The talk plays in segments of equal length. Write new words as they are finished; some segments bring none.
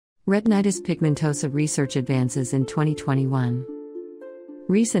Retinitis Pigmentosa research advances in 2021.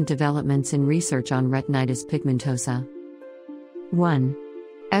 Recent developments in research on retinitis pigmentosa. 1.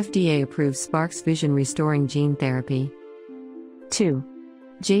 FDA approves SparingVision restoring gene therapy. 2.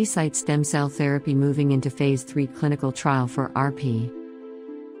 jCyte stem cell therapy moving into phase 3 clinical trial for RP.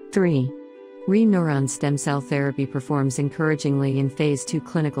 3. ReNeuron stem cell therapy performs encouragingly in phase 2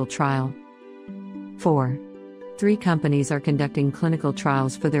 clinical trial. 4. 3 companies are conducting clinical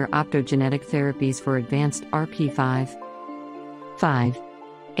trials for their optogenetic therapies for advanced RP5. 5.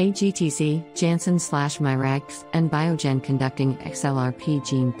 AGTC, Janssen/MeiraGTx, and Biogen conducting XLRP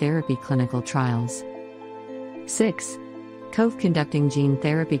gene therapy clinical trials. 6. Coave conducting gene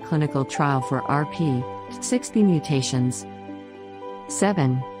therapy clinical trial for RP60 mutations.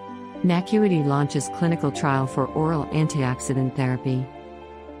 7. Nacuity launches clinical trial for oral antioxidant therapy.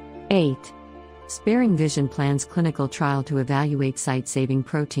 8. SparingVision plans clinical trial to evaluate sight-saving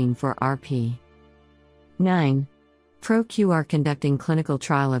protein for RP. 9. ProQR conducting clinical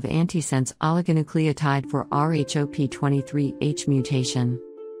trial of Antisense oligonucleotide for RHOP23H mutation.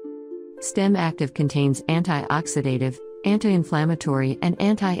 StemActiv contains anti-oxidative, anti-inflammatory, and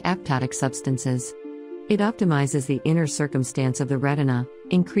anti-apoptotic substances. It optimizes the inner circumstance of the retina,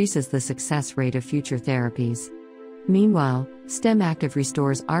 increases the success rate of future therapies. Meanwhile, StemActiv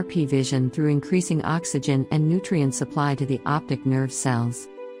restores RP vision through increasing oxygen and nutrient supply to the optic nerve cells.